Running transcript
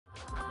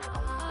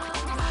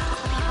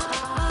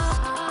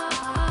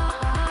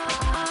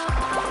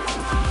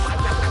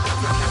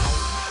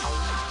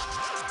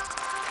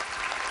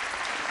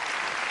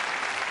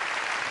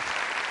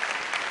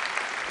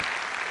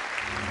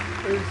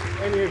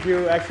of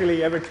you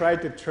actually ever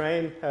tried to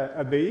train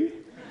a bee?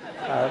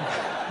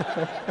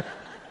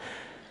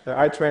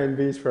 I train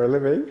bees for a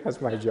living.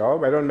 That's my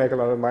job. I don't make a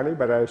lot of money,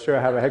 but I sure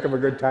have a heck of a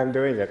good time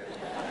doing it.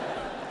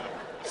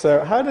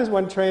 So how does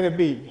one train a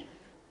bee?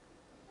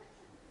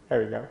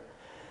 There we go.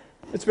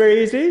 It's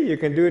very easy. You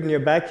can do it in your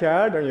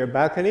backyard, on your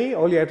balcony.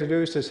 All you have to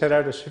do is to set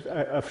out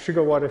a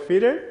sugar water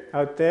feeder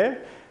out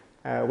there,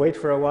 wait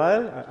for a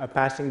while. A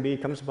passing bee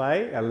comes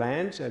by,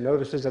 lands, and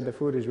notices that the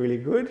food is really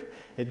good.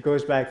 It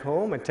goes back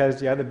home and tells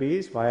the other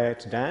bees via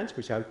its dance,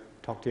 which I'll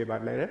talk to you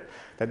about later,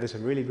 that there's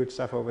some really good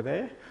stuff over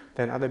there.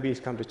 Then other bees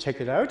come to check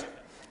it out.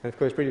 And of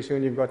course, pretty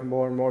soon you've got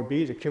more and more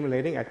bees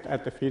accumulating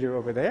at the feeder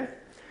over there.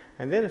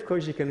 And then, of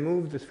course, you can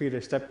move the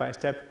feeder step by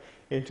step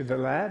into the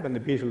lab, and the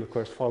bees will, of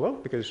course, follow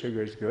because the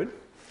sugar is good.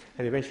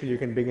 And eventually you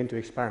can begin to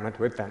experiment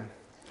with them.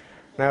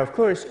 Now, of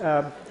course,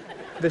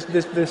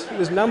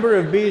 this number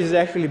of bees is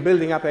actually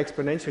building up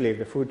exponentially if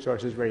the food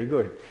source is very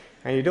good.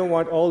 And you don't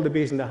want all the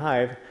bees in the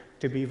hive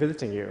to be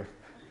visiting you.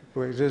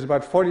 Because there's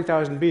about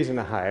 40,000 bees in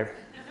a hive.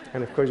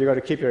 And of course, you've got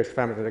to keep your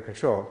experiment under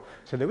control.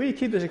 So the way you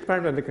keep this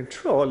experiment under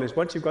control is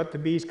once you've got the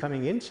bees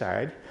coming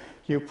inside,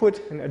 you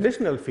put an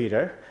additional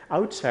feeder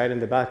outside in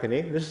the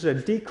balcony. This is a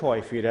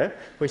decoy feeder,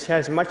 which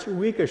has much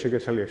weaker sugar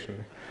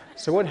solution.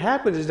 So what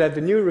happens is that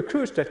the new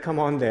recruits that come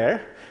on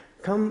there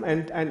come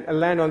and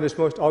land on this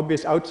most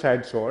obvious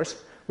outside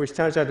source, which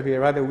turns out to be a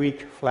rather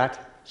weak,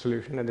 flat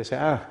solution. And they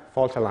say,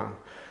 false alarm.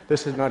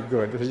 This is not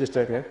good. This is just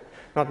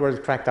not what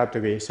it's cracked out to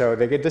be. So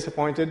they get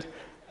disappointed,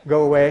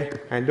 go away,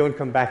 and don't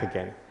come back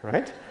again,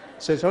 right?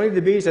 So it's only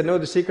the bees that know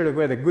the secret of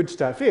where the good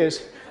stuff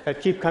is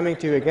that keep coming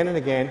to you again and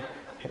again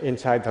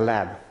inside the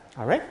lab,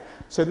 all right?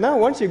 So now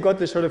once you've got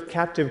this sort of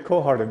captive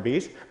cohort of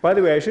bees, by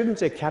the way, I shouldn't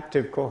say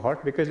captive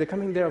cohort because they're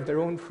coming there of their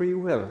own free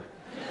will.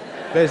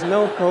 There's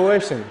no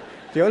coercion.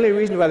 The only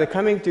reason why they're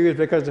coming to you is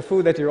because the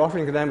food that you're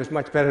offering to them is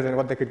much better than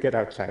what they could get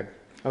outside.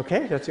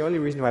 Okay? That's the only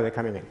reason why they're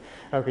coming in.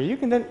 Okay, you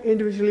can then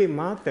individually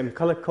mark them,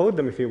 color code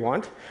them if you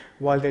want,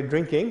 while they're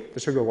drinking the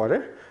sugar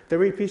water. They're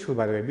very peaceful,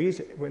 by the way. Bees,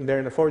 when they're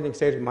in a foraging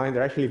state of mind,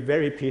 they're actually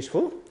very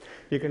peaceful.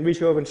 You can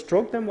reach over and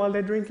stroke them while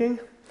they're drinking.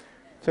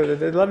 So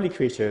they're lovely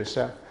creatures.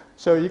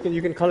 So you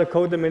can color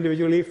code them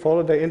individually,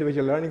 follow their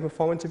individual learning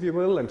performance, if you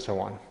will, and so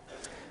on.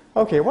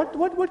 Okay,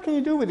 what can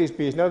you do with these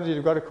bees now that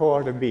you've got a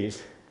cohort of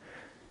bees?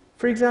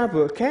 For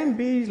example, can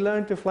bees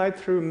learn to fly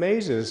through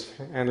mazes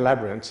and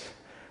labyrinths?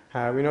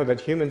 We know that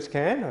humans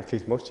can, or at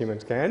least most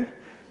humans can.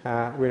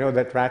 We know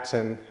that rats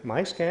and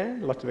mice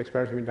can. Lots of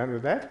experiments have been done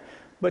with that.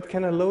 But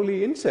can a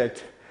lowly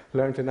insect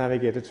learn to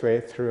navigate its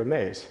way through a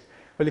maze?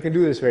 Well, you can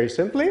do this very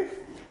simply.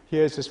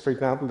 Here's just, for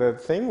example, the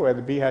thing where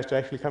the bee has to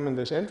actually come in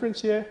this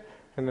entrance here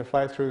and then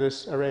fly through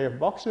this array of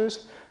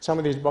boxes. Some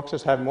of these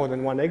boxes have more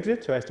than one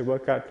exit, so it has to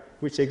work out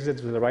which exit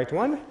is the right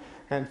one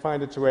and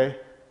find its way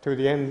to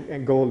the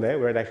end goal there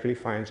where it actually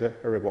finds a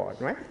reward,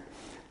 right?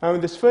 Now,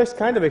 in this first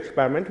kind of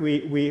experiment,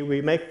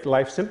 we make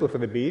life simple for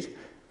the bees.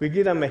 We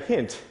give them a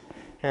hint,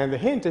 and the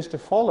hint is to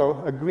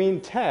follow a green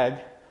tag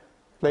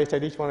placed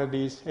at each one of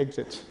these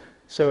exits.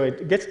 So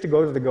it gets to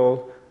go to the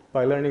goal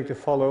by learning to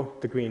follow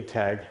the green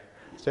tag.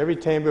 So every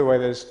chamber where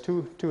there's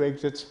two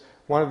exits,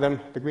 one of them,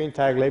 the green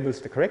tag labels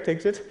the correct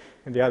exit,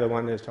 and the other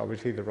one is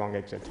obviously the wrong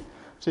exit.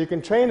 So you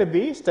can train a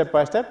bee step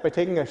by step by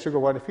taking a sugar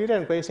water feeder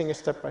and placing it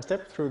step by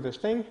step through this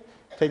thing,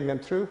 taking them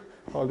through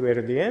all the way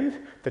to the end.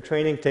 The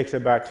training takes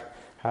about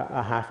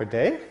a half a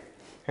day,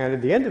 and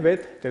at the end of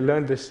it, they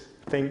learn this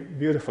thing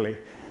beautifully.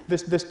 The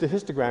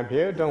histogram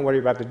here, don't worry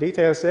about the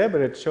details there,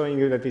 but it's showing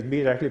you that these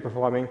bees are actually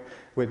performing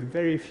with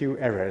very few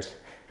errors.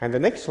 And the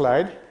next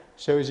slide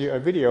shows you a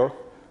video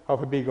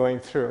of a bee going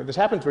through. This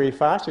happens very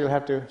fast, you'll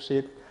have to see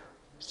it.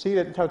 See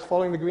that how it's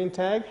following the green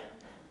tag?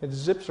 It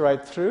zips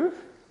right through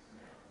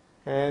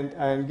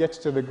and gets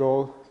to the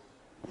goal.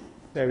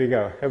 There we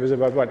go. It was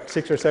about, what,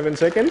 6 or 7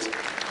 seconds?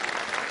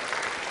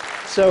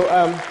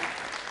 So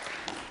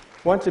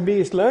once a bee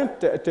has learned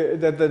that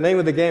the name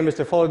of the game is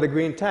to follow the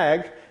green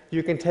tag,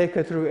 you can take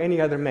her through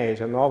any other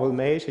maze. A novel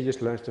maze, she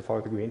just learns to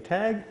follow the green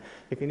tag.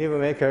 You can even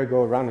make her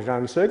go round and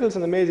round in circles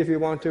in the maze if you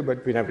want to,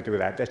 but we never do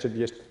that. That's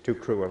just too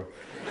cruel.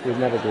 We'd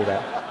never do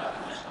that.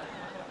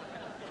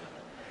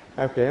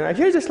 Okay, now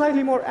here's a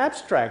slightly more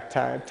abstract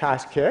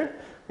task here.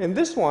 In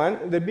this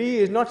one, the bee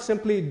is not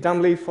simply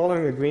dumbly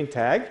following the green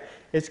tag.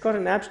 It's got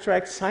an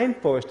abstract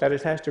signpost that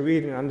it has to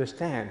read and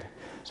understand.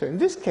 So in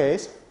this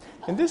case,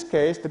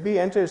 the bee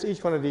enters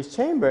each one of these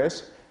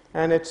chambers,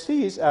 and it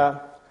sees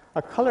a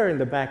color in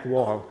the back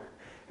wall.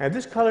 And if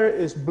this color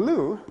is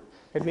blue,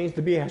 it means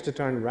the bee has to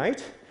turn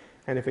right,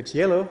 and if it's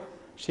yellow,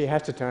 she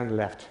has to turn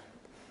left.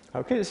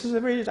 Okay, this is a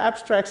very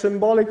abstract,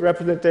 symbolic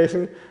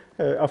representation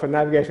of a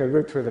navigational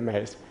route through the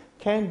maze.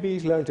 Can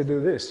bees learn to do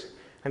this?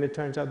 And it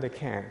turns out they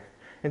can.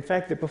 In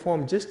fact, they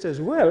perform just as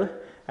well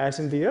as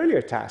in the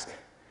earlier task.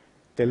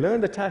 They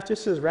learn the task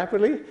just as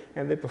rapidly,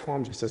 and they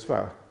perform just as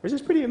well, which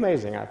is pretty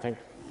amazing, I think.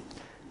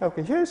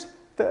 Okay, here's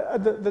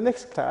the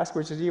next task,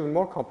 which is even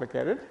more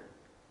complicated.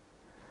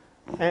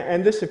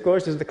 And this, of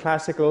course, is the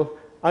classical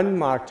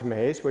unmarked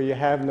maze, where you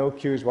have no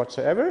cues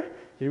whatsoever.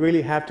 You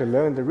really have to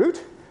learn the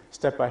route.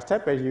 step by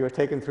step as you are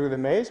taken through the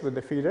maze with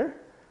the feeder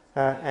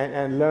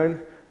and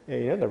learn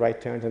the right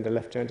turns and the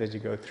left turns as you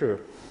go through.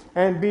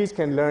 And bees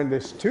can learn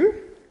this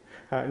too,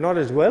 not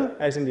as well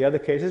as in the other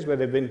cases where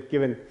they've been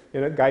given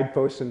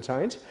guideposts and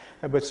signs,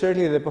 but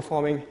certainly they're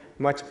performing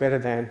much better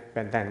than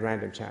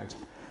random chance.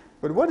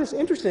 But what is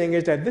interesting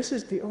is that this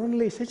is the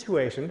only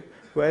situation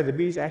where the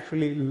bees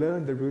actually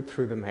learn the route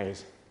through the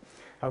maze.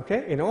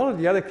 Okay? In all of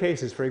the other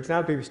cases, for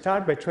example, if you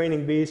start by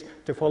training bees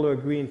to follow a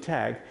green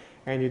tag,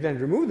 and you then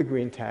remove the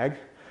green tag,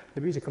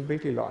 the bees are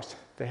completely lost.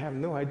 They have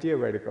no idea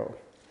where to go.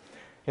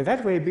 In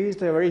that way, bees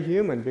are very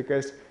human,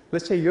 because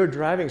let's say you're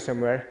driving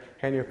somewhere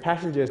and your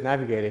passenger is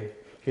navigating.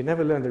 You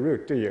never learn the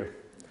route, do you?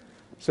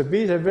 So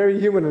bees are very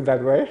human in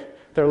that way.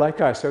 They're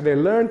like us. So they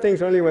learn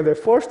things only when they're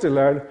forced to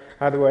learn.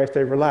 Otherwise,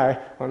 they rely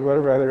on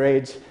whatever other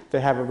aids they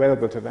have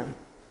available to them.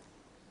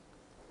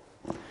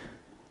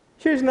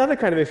 Here's another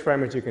kind of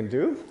experiment you can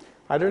do.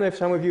 I don't know if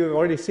some of you have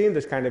already seen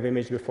this kind of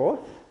image before,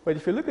 but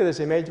if you look at this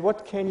image,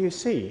 what can you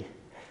see?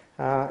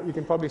 You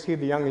can probably see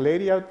the young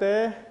lady out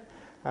there.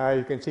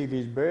 You can see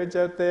these birds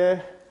out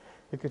there.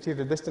 You can see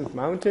the distant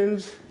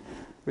mountains.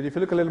 But if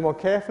you look a little more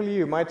carefully,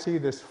 you might see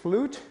this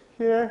flute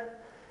here,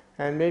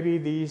 and maybe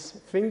these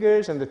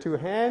fingers and the two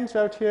hands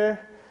out here,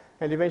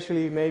 and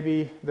eventually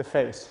maybe the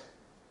face.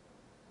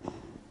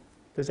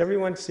 Does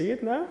everyone see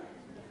it now?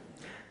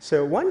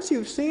 So once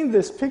you've seen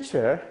this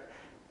picture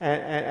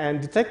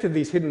and detected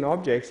these hidden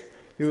objects,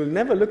 you will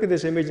never look at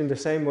this image in the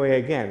same way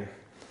again.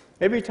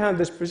 Every time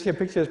this particular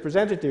picture is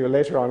presented to you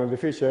later on in the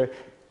future,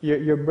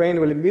 your brain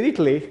will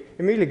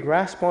immediately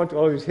grasp onto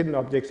all these hidden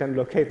objects and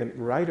locate them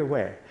right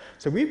away.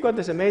 So we've got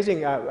this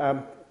amazing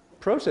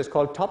process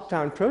called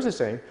top-down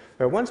processing,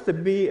 where once the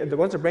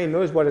brain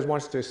knows what it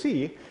wants to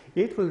see,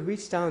 it will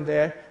reach down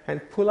there and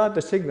pull out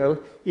the signal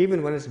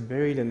even when it's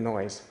buried in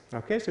noise.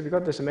 Okay, so we've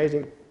got this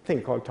amazing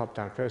thing called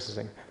top-down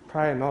processing,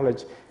 prior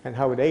knowledge, and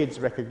how it aids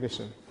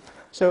recognition.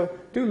 So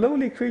do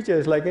lowly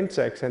creatures like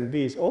insects and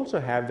bees also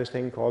have this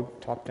thing called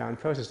top-down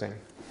processing?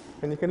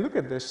 And you can look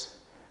at this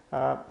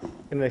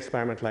in an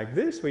experiment like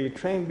this, where you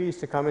train bees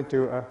to come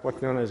into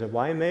what's known as a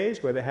Y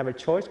maze, where they have a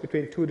choice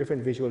between two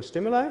different visual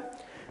stimuli,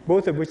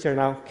 both of which are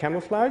now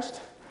camouflaged.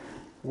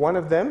 One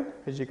of them,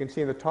 as you can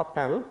see in the top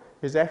panel,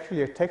 is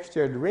actually a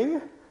textured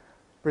ring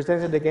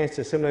presented against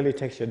a similarly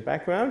textured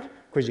background.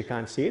 Of course, you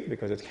can't see it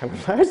because it's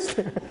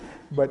camouflaged,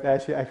 but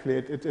actually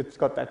it's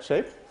got that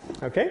shape.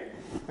 Okay?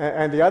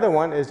 And the other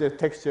one is a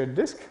textured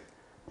disc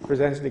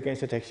presented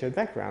against a textured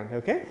background.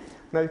 Okay?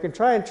 Now you can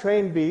try and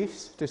train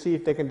bees to see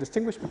if they can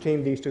distinguish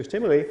between these two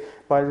stimuli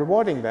by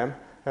rewarding them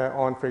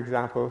on, for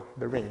example,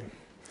 the ring.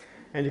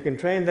 And you can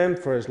train them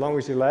for as long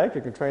as you like.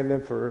 You can train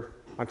them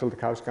until the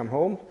cows come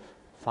home,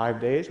 5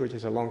 days, which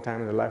is a long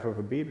time in the life of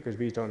a bee, because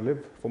bees don't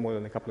live for more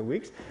than a couple of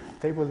weeks.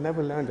 They will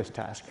never learn this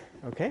task.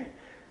 Okay?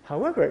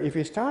 However, if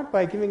you start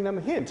by giving them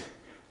a hint,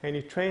 and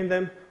you train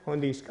them on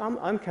these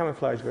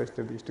uncamouflaged versions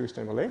of these two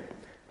stimuli,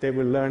 they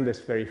will learn this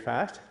very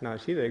fast. Now,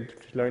 see, they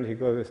learn to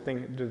go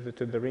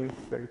to the ring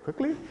very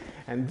quickly.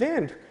 And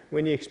then,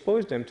 when you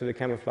expose them to the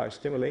camouflage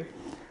stimuli,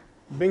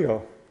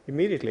 bingo,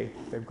 immediately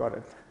they've got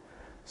it.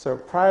 So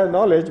prior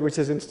knowledge, which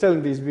is instilled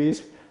in these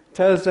bees,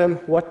 tells them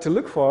what to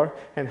look for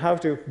and how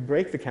to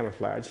break the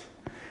camouflage.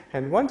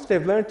 And once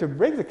they've learned to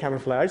break the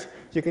camouflage,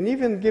 you can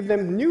even give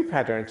them new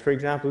patterns. For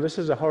example, this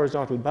is a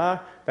horizontal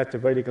bar, that's a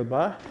vertical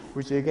bar,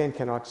 which you again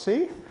cannot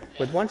see.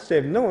 But once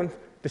they've known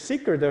the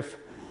secret of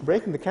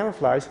breaking the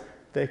camouflage,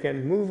 they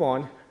can move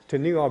on to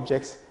new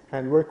objects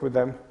and work with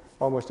them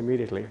almost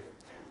immediately.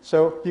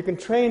 So you can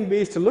train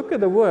bees to look at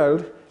the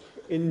world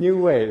in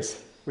new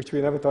ways, which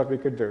we never thought we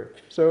could do.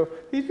 So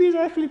these bees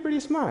are actually pretty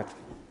smart.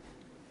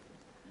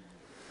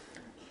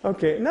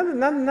 Okay,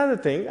 another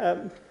thing.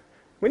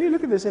 When you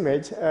look at this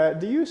image,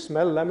 do you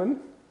smell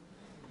lemon?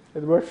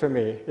 It worked for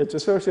me. It's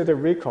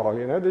associative recall.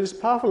 There's this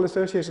powerful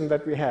association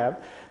that we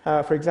have.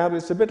 For example,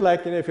 it's a bit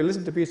like if you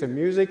listen to a piece of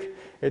music,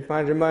 it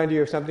might remind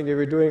you of something you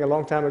were doing a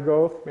long time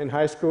ago in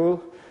high school.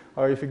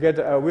 Or if you get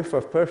a whiff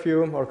of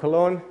perfume or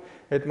cologne,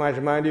 it might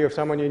remind you of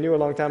someone you knew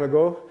a long time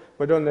ago,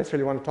 but don't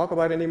necessarily want to talk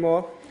about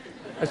anymore.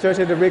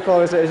 Associative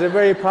recall is a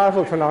very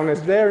powerful phenomenon.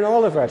 It's there in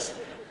all of us.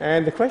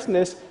 And the question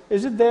is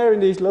it there in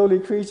these lowly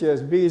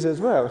creatures, bees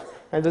as well?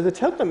 And does it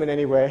help them in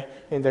any way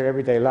in their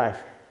everyday life?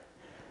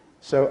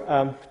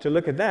 So to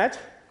look at that,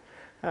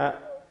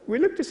 we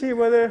look to see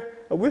whether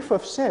a whiff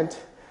of scent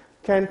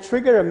can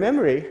trigger a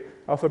memory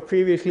of a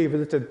previously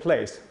visited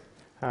place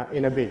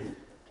in a bee.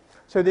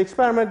 So the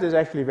experiment is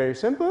actually very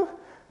simple.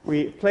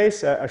 We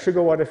place a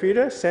sugar water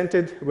feeder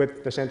scented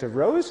with the scent of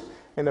rose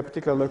in a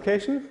particular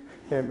location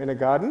in a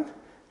garden,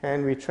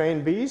 and we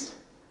train bees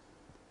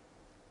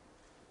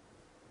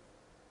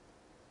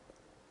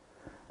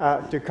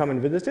to come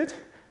and visit it.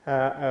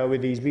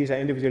 With these bees are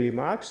individually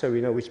marked, so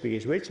we know which bee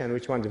is which and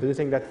which one's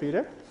visiting that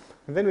feeder.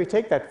 And then we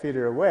take that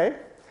feeder away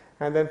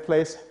and then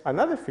place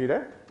another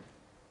feeder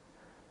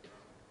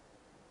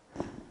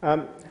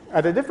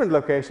at a different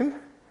location,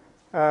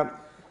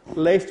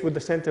 laced with the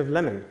scent of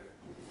lemon.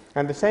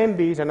 And the same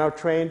bees are now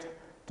trained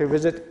to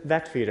visit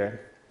that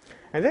feeder.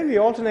 And then we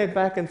alternate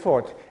back and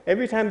forth.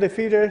 Every time the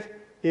feeder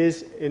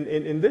is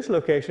in this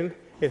location,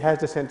 it has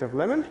the scent of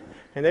lemon,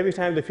 and every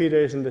time the feeder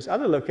is in this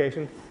other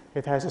location,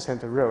 it has the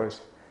scent of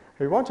rose.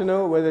 We want to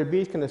know whether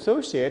bees can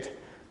associate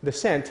the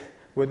scent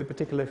with a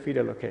particular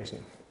feeder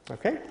location.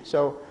 Okay?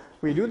 So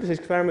we do this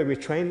experiment, we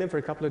train them for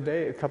a couple of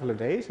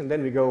days, and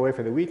then we go away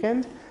for the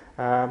weekend.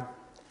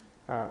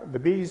 The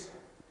bees,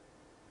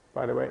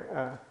 by the way,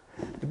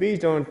 the bees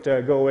don't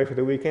go away for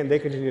the weekend, they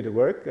continue to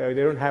work. They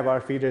don't have our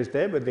feeders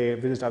there, but they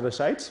visit other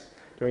sites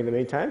during the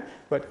meantime.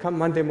 But come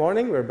Monday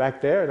morning, we're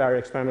back there at our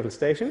experimental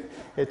station.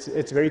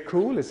 It's very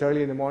cool, it's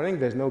early in the morning,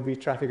 there's no bee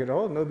traffic at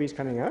all, no bees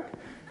coming out.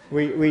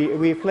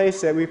 We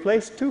place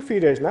 2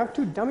 feeders now,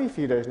 2 dummy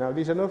feeders now.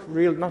 These are not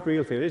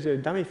real feeders, they're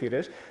dummy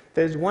feeders.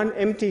 There's one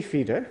empty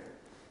feeder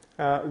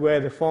where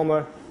the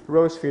former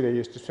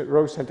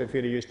rose-scented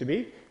feeder used to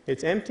be.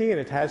 It's empty and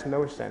it has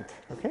no scent.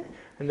 Okay?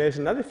 And there's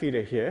another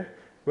feeder here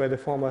where the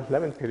former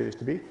lemon feeder used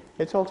to be.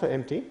 It's also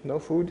empty, no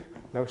food,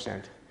 no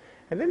scent.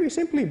 And then we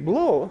simply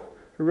blow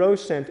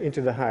rose scent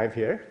into the hive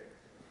here.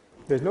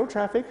 There's no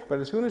traffic, but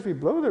as soon as we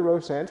blow the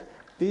rose scent,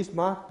 these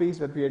marked bees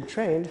that we had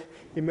trained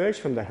emerge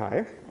from the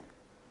hive.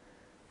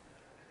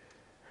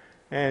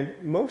 And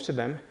most of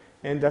them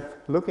end up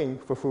looking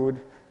for food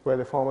where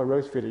the former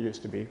rose feeder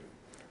used to be.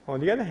 On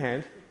the other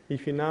hand,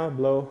 if you now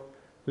blow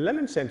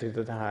lemon scent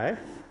into the hive,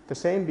 the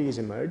same bees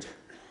emerge,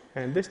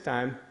 and this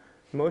time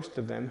most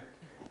of them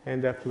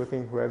end up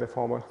looking where the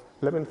former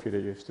lemon feeder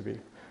used to be.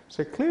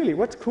 So clearly,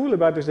 what's cool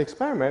about this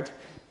experiment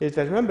is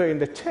that, remember, in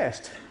the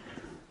test,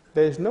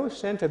 there's no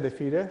scent at the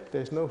feeder,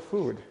 there's no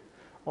food.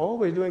 All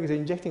we're doing is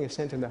injecting a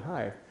scent in the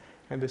hive,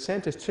 and the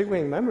scent is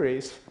triggering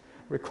memories,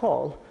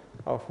 recall,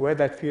 of where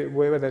that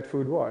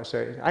food was.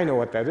 So I know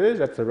what that is,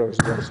 that's the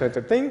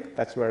rose-scented thing,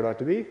 that's where it ought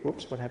to be.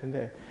 Oops, what happened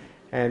there?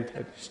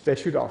 And they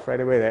shoot off right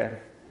away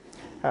there.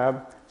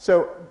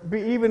 So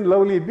even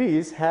lowly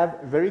bees have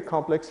very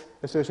complex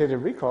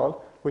associative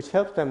recall, which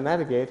helps them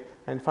navigate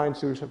and find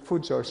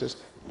food sources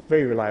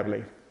very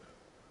reliably.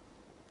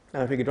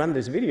 Now, if we could run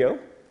this video,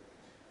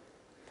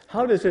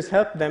 how does this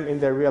help them in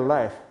their real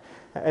life?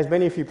 As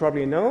many of you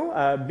probably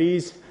know,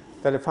 bees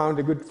that have found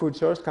a good food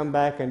source come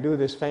back and do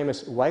this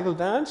famous waggle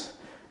dance.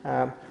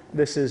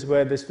 This is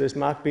where this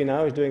marked bee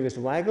now is doing this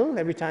waggle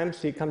every time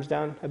she comes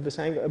down at this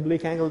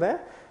oblique angle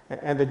there.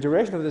 And the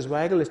duration of this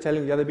waggle is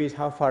telling the other bees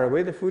how far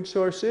away the food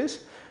source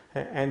is,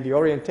 and the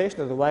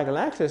orientation of the waggle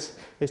axis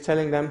is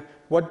telling them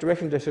what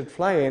direction they should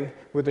fly in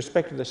with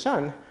respect to the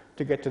sun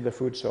to get to the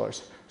food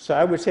source. So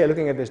I would say,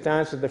 looking at this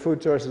dance, that the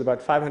food source is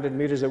about 500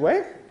 meters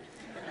away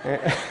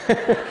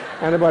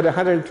and about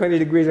 120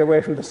 degrees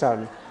away from the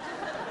sun.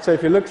 So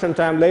if you look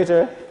sometime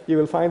later, you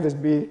will find this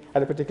bee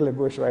at a particular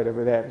bush right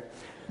over there.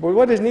 But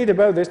what is neat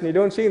about this, and you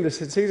don't see this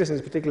in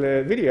this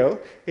particular video,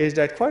 is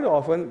that quite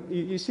often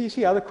you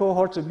see other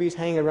cohorts of bees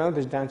hanging around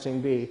this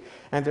dancing bee,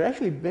 and they're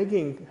actually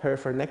begging her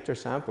for nectar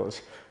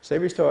samples. So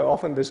every so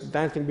often this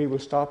dancing bee will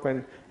stop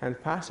and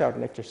pass out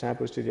nectar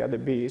samples to the other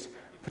bees,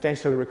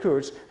 potential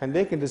recruits, and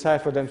they can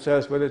decide for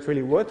themselves whether it's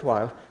really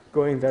worthwhile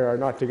going there or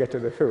not to get to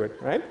the food,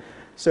 right?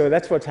 So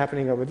that's what's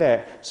happening over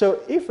there.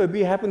 So if a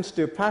bee happens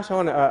to pass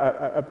on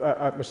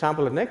a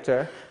sample of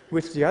nectar,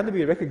 which the other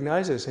bee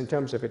recognizes in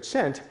terms of its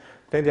scent,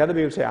 then the other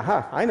bee will say,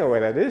 aha, I know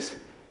where that is.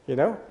 You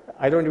know,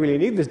 I don't really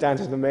need this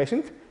dance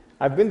information.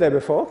 I've been there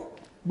before.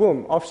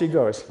 Boom, off she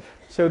goes.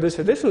 So this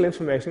additional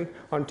information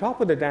on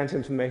top of the dance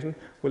information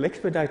will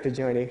expedite the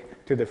journey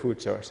to the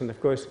food source, and of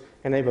course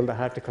enable the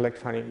hive to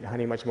collect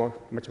honey much more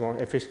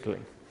efficiently.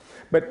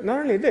 But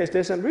not only this,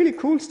 there's some really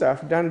cool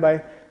stuff done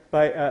by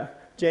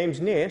James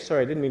Neer.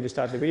 Sorry, I didn't mean to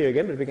start the video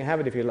again, but we can have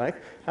it if you like.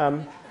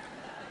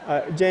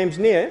 James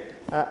Neer,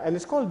 and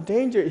it's called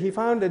danger. He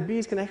found that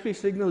bees can actually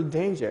signal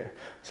danger.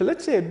 So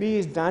let's say a bee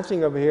is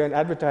dancing over here and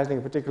advertising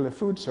a particular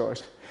food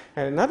source,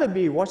 and another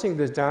bee watching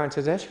this dance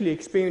has actually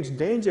experienced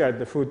danger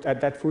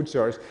at that food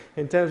source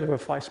in terms of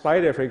a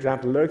spider, for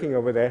example, lurking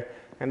over there,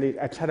 and they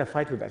had a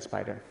fight with that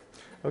spider.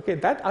 Okay,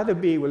 that other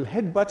bee will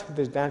headbutt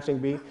this dancing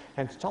bee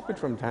and stop it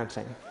from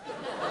dancing.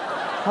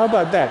 How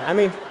about that? I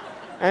mean,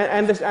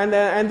 and this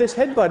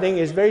headbutting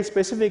is very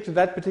specific to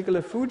that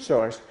particular food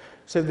source.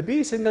 So if the bee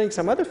is signaling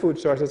some other food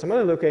source at some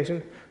other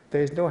location,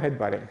 there is no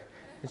headbutting.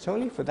 It's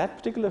only for that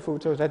particular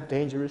food source, that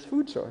dangerous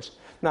food source.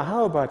 Now,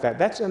 how about that?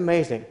 That's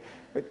amazing.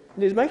 But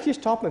it makes you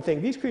stop and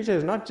think. These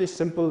creatures are not just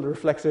simple,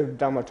 reflexive,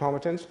 dumb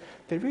automatons.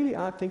 They really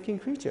are thinking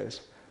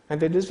creatures, and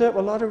they deserve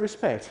a lot of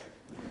respect.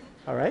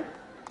 All right?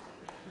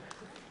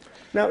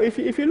 Now, if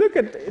you look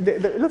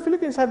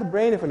inside the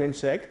brain of an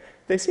insect,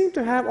 they seem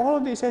to have all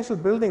of the essential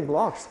building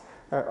blocks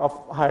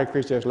of higher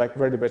creatures like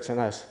vertebrates and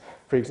us.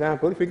 For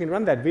example, if we can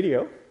run that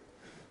video,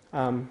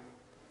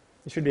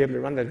 you should be able to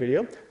run that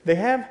video. They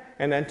have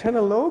an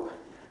antennal lobe,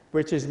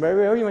 which is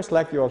very, very much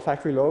like the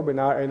olfactory lobe in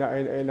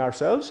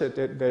ourselves.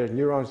 There's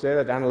neurons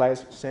there that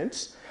analyze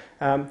scents.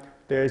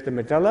 There's the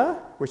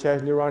medulla, which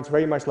has neurons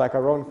very much like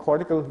our own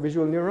cortical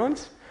visual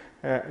neurons.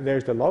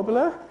 There's the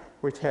lobula,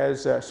 which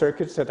has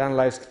circuits that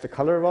analyze the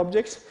color of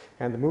objects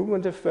and the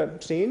movement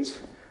of scenes.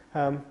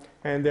 And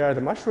there are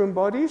the mushroom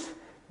bodies,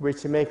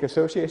 which make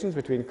associations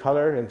between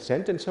color and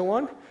scent and so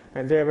on,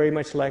 and they're very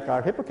much like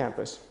our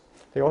hippocampus.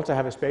 They also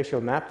have a spatial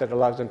map that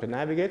allows them to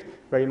navigate,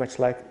 very much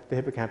like the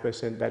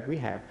hippocampus that we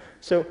have.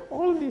 So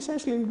all of the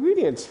essential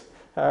ingredients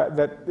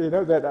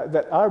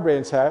that our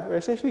brains have are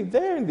essentially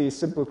there in these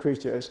simple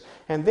creatures,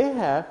 and they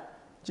have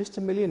just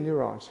 1 million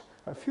neurons,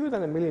 fewer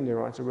than 1 million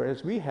neurons,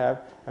 whereas we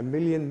have 1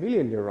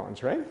 million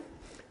neurons, right?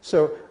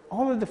 So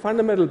all of the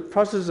fundamental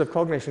processes of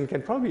cognition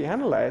can probably be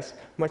analyzed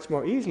much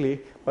more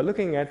easily by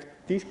looking at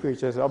these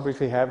creatures that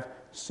obviously have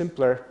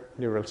simpler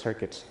neural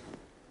circuits.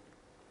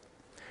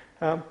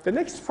 The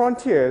next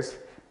frontiers,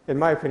 in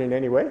my opinion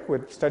anyway,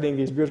 with studying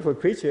these beautiful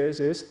creatures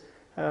is,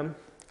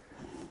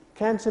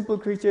 can simple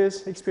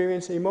creatures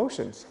experience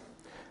emotions?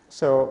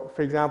 So,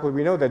 for example,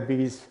 we know that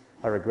bees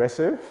are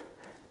aggressive,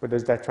 but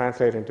does that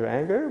translate into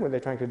anger when they're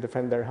trying to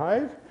defend their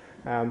hive?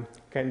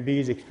 Can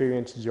bees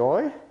experience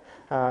joy?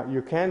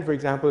 You can, for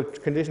example,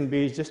 condition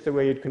bees just the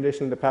way you'd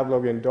condition the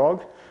Pavlovian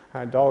dog.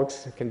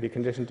 Dogs can be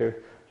conditioned to,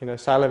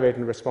 salivate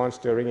in response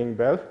to a ringing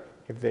bell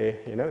if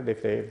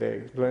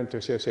they learn to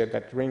associate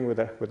that ring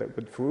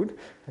with food.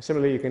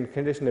 Similarly, you can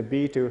condition a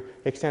bee to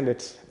extend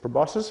its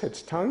proboscis,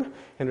 its tongue,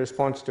 in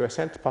response to a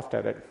scent puffed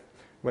at it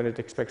when it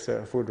expects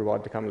a food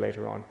reward to come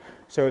later on.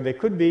 So there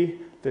could be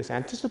this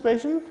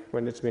anticipation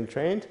when it's been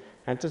trained,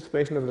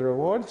 anticipation of the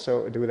reward.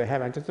 So do they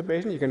have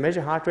anticipation? You can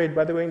measure heart rate,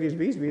 by the way, in these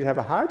bees. Bees have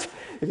a heart.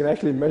 You can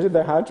actually measure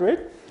their heart rate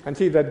and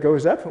see that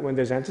goes up when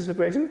there's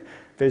anticipation.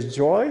 There's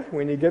joy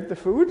when you get the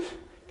food.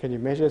 Can you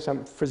measure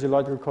some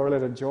physiological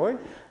correlate of joy?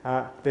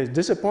 There's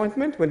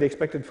disappointment when the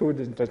expected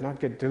food does not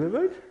get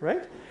delivered,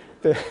 right?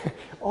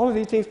 All of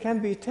these things can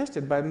be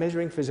tested by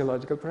measuring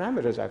physiological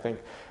parameters, I think.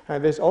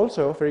 There's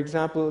also, for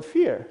example,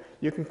 fear.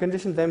 You can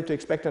condition them to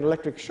expect an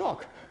electric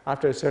shock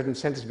after a certain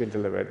scent has been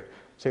delivered.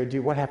 So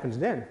what happens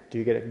then? Do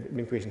you get an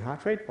increase in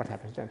heart rate? What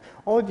happens then?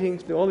 All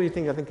these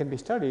things I think can be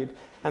studied,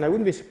 and I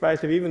wouldn't be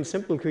surprised if even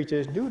simple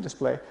creatures do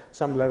display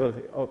some level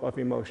of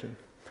emotion.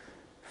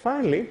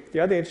 Finally, the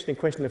other interesting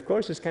question, of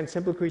course, is can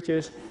simple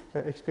creatures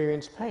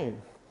experience pain?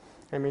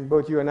 I mean,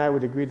 both you and I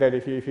would agree that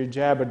if you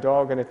jab a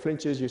dog and it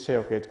flinches, you say,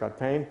 okay, it's got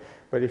pain.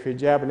 But if you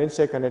jab an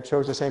insect and it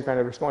shows the same kind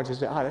of response, you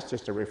say, that's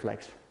just a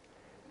reflex.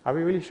 Are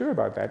we really sure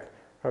about that?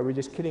 Or are we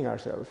just kidding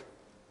ourselves?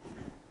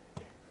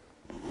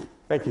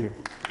 Thank you.